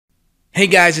Hey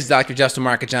guys, it's Dr. Justin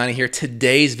Marchegiani here.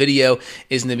 Today's video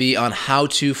is going to be on how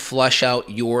to flush out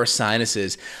your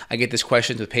sinuses. I get this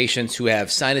question with patients who have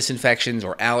sinus infections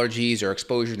or allergies or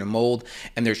exposure to mold,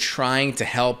 and they're trying to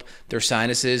help their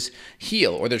sinuses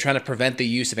heal, or they're trying to prevent the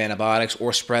use of antibiotics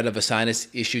or spread of a sinus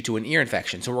issue to an ear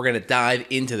infection. So we're going to dive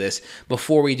into this.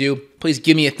 Before we do, please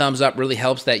give me a thumbs up. Really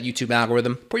helps that YouTube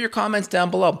algorithm. Put your comments down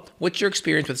below. What's your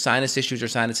experience with sinus issues or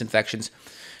sinus infections?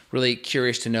 Really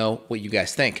curious to know what you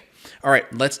guys think. All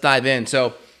right, let's dive in.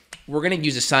 So we're going to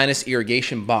use a sinus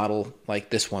irrigation bottle like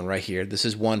this one right here. This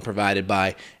is one provided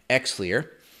by Xlear.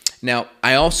 Now,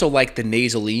 I also like the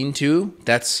Nasaline too.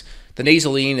 The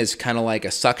Nasaline is kind of like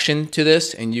a suction to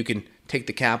this, and you can take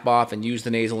the cap off and use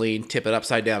the Nasaline, tip it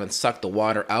upside down and suck the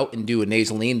water out and do a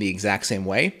Nasaline the exact same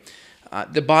way.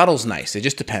 The bottle's nice. It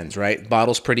just depends, right?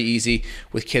 Bottle's pretty easy.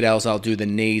 With kiddos, I'll do the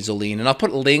Nasaline, and I'll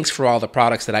put links for all the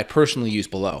products that I personally use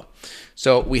below.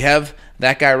 So we have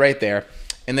that guy right there,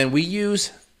 and then we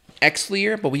use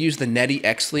Xlear, but we use the Neti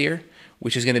Xlear,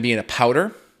 which is going to be in a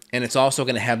powder, and it's also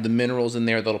going to have the minerals in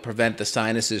there that'll prevent the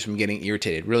sinuses from getting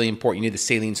irritated. Really important. You need the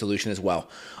saline solution as well.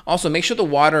 Also, make sure the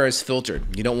water is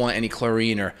filtered. You don't want any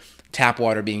chlorine or tap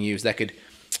water being used. That could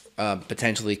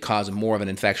potentially cause more of an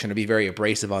infection or be very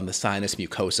abrasive on the sinus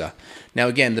mucosa. Now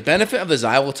again, the benefit of the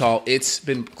xylitol, it's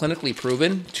been clinically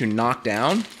proven to knock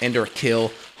down and or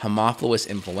kill Haemophilus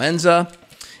influenza.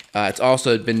 It's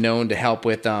also been known to help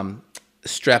with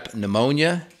strep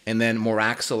pneumonia and then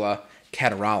Moraxilla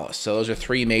catarrhalis. So those are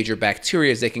three major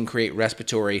bacteria that can create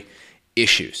respiratory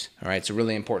issues. All right, so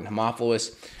really important: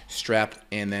 Haemophilus, strep,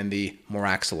 and then the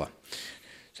Moraxilla.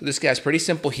 So this guy's pretty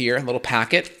simple here, a little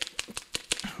packet.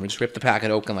 We just rip the packet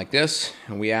open like this,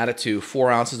 and we add it to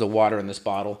 4 ounces of water in this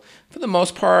bottle. For the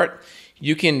most part,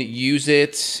 you can use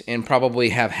it and probably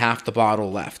have half the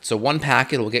bottle left. So one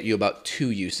packet will get you about 2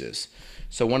 uses.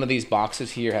 So one of these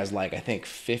boxes here has like, I think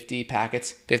 50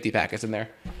 packets in there.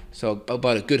 So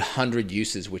about a good 100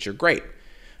 uses, which are great.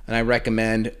 And I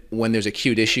recommend when there's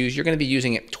acute issues, you're going to be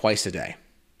using it twice a day.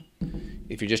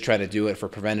 If you're just trying to do it for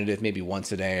preventative, maybe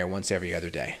once a day or once every other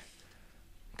day.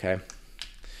 Okay.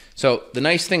 So the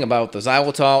nice thing about the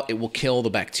xylitol, it will kill the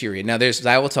bacteria. Now there's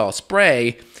xylitol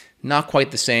spray, not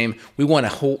quite the same. We want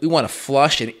to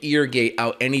flush and irrigate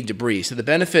out any debris. So the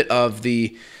benefit of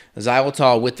the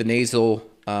xylitol with the nasal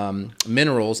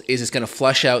minerals is it's going to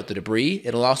flush out the debris.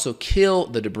 It'll also kill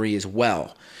the debris as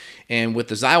well. And with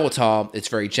the xylitol, it's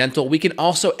very gentle. We can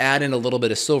also add in a little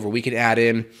bit of silver. We can add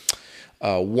in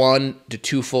 1 to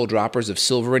 2 full droppers of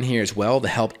silver in here as well to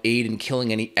help aid in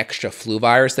killing any extra flu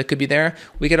virus that could be there.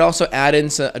 We could also add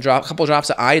in a couple drops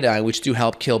of iodine, which do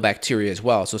help kill bacteria as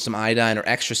well. So some iodine or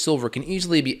extra silver can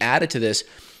easily be added to this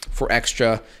for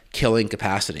extra killing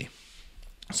capacity.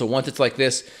 So once it's like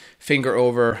this, finger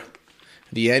over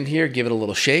the end here, give it a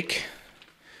little shake.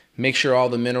 Make sure all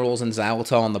the minerals and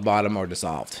xylitol on the bottom are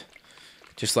dissolved,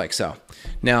 just like so.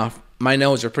 Now, my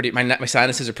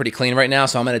sinuses are pretty clean right now,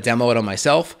 so I'm going to demo it on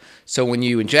myself. So when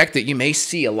you inject it, you may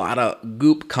see a lot of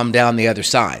goop come down the other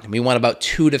side. We want about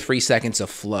 2 to 3 seconds of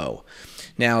flow.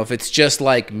 Now, if it's just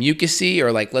like mucusy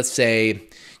or like, let's say,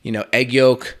 egg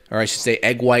yolk, or I should say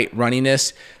egg white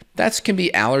runniness, that can be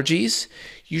allergies.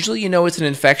 Usually you know it's an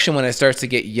infection when it starts to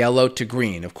get yellow to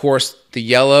green. Of course, the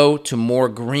yellow to more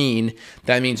green,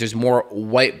 that means there's more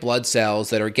white blood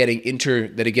cells that are getting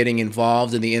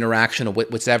involved in the interaction of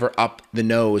what's ever up the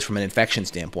nose from an infection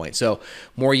standpoint. So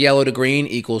more yellow to green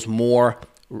equals more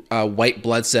white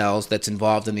blood cells that's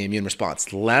involved in the immune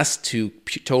response. Less to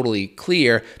totally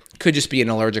clear could just be an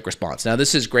allergic response. Now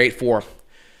this is great for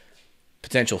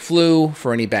potential flu,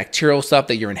 for any bacterial stuff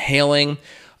that you're inhaling.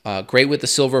 Great with the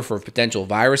silver for potential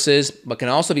viruses, but can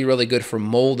also be really good for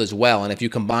mold as well. And if you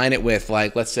combine it with,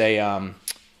 like, let's say,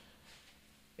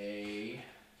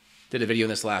 did a video on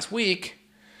this last week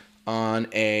on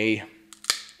a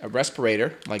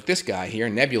respirator like this guy here,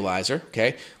 nebulizer,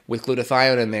 okay, with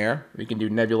glutathione in there. You can do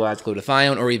nebulized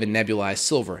glutathione or even nebulized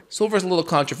silver. Silver is a little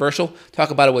controversial. Talk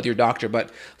about it with your doctor,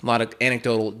 but a lot of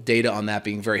anecdotal data on that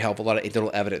being very helpful, a lot of anecdotal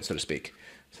evidence, so to speak.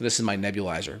 So this is my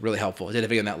nebulizer, really helpful. I did a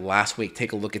video on that last week.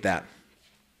 Take a look at that.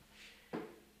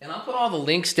 And I'll put all the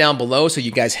links down below so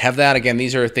you guys have that. Again,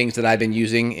 these are things that I've been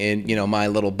using in my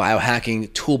little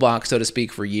biohacking toolbox, so to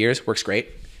speak, for years. Works great.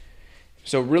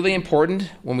 So really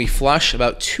important when we flush,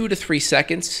 about 2 to 3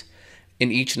 seconds in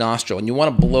each nostril. And you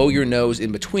want to blow your nose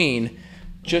in between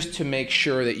just to make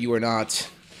sure that you are not,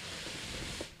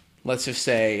 let's just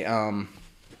say,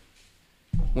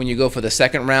 when you go for the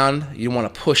second round, you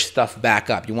want to push stuff back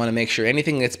up. You want to make sure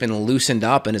anything that's been loosened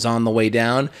up and is on the way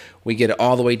down, we get it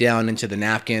all the way down into the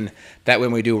napkin. That way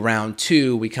when we do round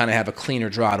 2, we kind of have a cleaner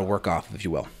draw to work off, if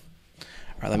you will.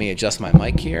 All right, let me adjust my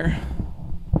mic here.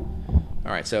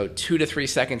 All right, so 2 to 3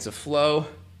 seconds of flow,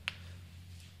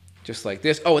 just like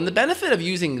this. Oh, and the benefit of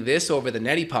using this over the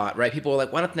neti pot, right? People are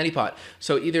like, why not the neti pot?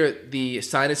 So either the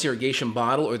sinus irrigation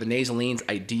bottle or the nasaline's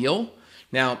ideal.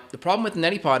 Now, the problem with the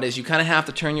neti pot is you kind of have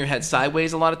to turn your head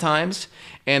sideways a lot of times,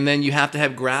 and then you have to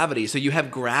have gravity. So you have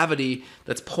gravity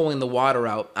that's pulling the water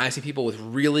out. I see people with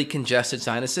really congested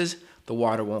sinuses, the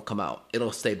water won't come out.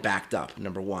 It'll stay backed up,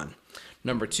 number one.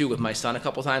 Number two, with my son a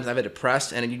couple times, I've had to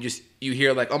press, and you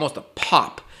hear like almost a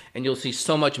pop, and you'll see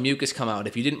so much mucus come out.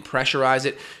 If you didn't pressurize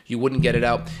it, you wouldn't get it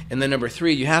out. And then number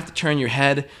three, you have to turn your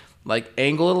head, like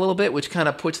angle it a little bit, which kind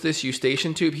of puts this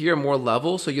eustachian tube here more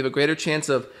level, so you have a greater chance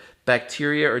of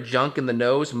bacteria or junk in the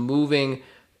nose moving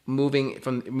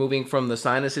from the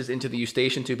sinuses into the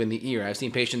eustachian tube in the ear. I've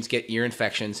seen patients get ear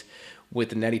infections with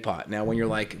the neti pot. Now, when you're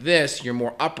like this, you're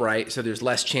more upright, so there's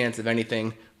less chance of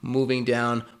anything moving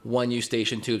down one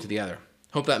eustachian tube to the other.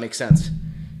 Hope that makes sense.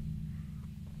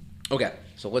 Okay,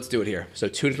 so let's do it here. So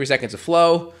 2 to 3 seconds of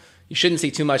flow. You shouldn't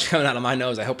see too much coming out of my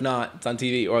nose. I hope not. It's on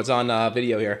TV, or it's on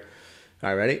video here. All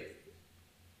right, ready?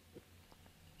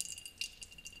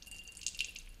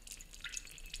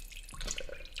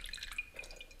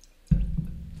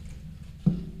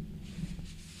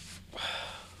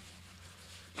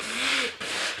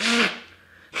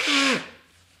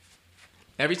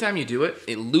 Every time you do it,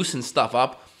 it loosens stuff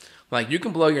up. Like you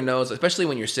can blow your nose, especially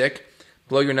when you're sick,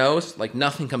 blow your nose, like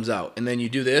nothing comes out. And then you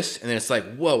do this, and then it's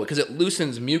like, whoa, because it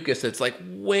loosens mucus that's like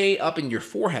way up in your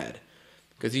forehead.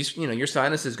 Because your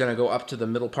sinus is gonna go up to the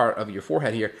middle part of your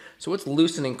forehead here. So it's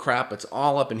loosening crap, it's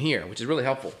all up in here, which is really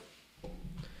helpful.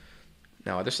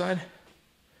 Now other side.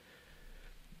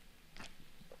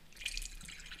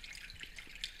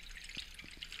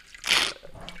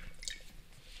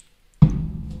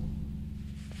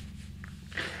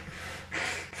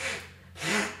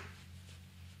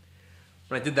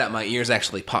 When I did that, my ears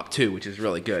actually popped too, which is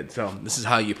really good. So this is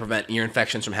how you prevent ear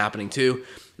infections from happening too.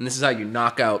 And this is how you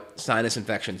knock out sinus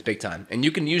infections big time. And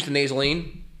you can use the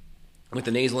nasaline. With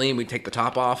the nasaline, we take the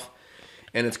top off,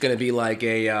 and it's going to be like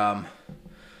a,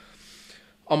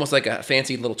 almost like a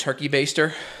fancy little turkey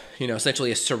baster.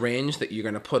 Essentially a syringe that you're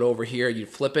going to put over here. You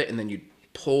flip it, and then you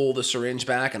pull the syringe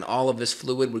back, and all of this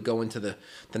fluid would go into the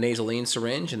nasaline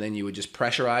syringe, and then you would just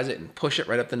pressurize it and push it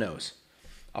right up the nose.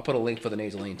 I'll put a link for the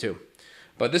nasaline too.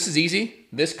 But this is easy.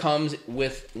 This comes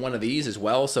with one of these as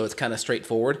well, so it's kind of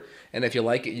straightforward. And if you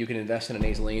like it, you can invest in a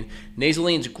nasaline.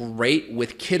 Nasaline's great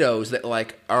with kiddos that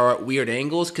like are at weird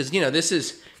angles, because this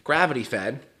is gravity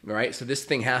fed, right? So this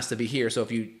thing has to be here. So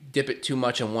if you dip it too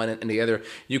much in one and the other,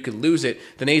 you could lose it.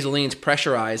 The nasaline's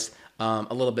pressurized a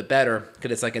little bit better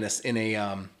because it's like in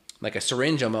a like a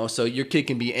syringe almost. So your kid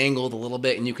can be angled a little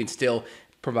bit, and you can still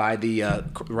provide the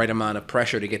right amount of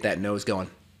pressure to get that nose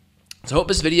going. So I hope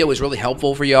this video was really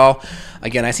helpful for y'all.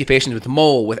 Again, I see patients with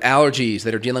mold, with allergies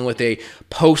that are dealing with a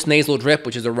post-nasal drip,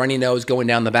 which is a runny nose going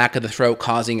down the back of the throat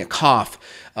causing a cough,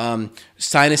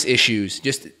 sinus issues,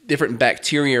 just different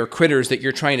bacteria or critters that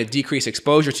you're trying to decrease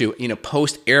exposure to,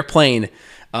 post-airplane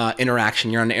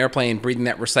interaction. You're on an airplane breathing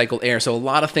that recycled air. So a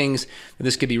lot of things that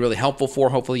this could be really helpful for.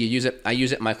 Hopefully you use it. I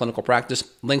use it in my clinical practice.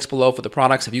 Links below for the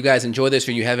products. If you guys enjoy this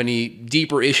or you have any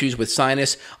deeper issues with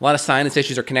sinus, a lot of sinus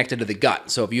issues are connected to the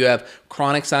gut. So if you have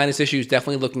chronic sinus issues,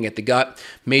 definitely looking at the gut,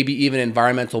 maybe even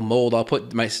environmental mold. I'll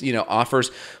put my offers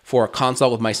for a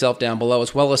consult with myself down below,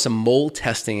 as well as some mold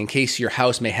testing in case your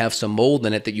house may have some mold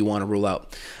in it that you want to rule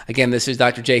out. Again, this is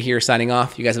Dr. J here signing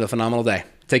off. You guys have a phenomenal day.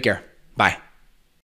 Take care. Bye.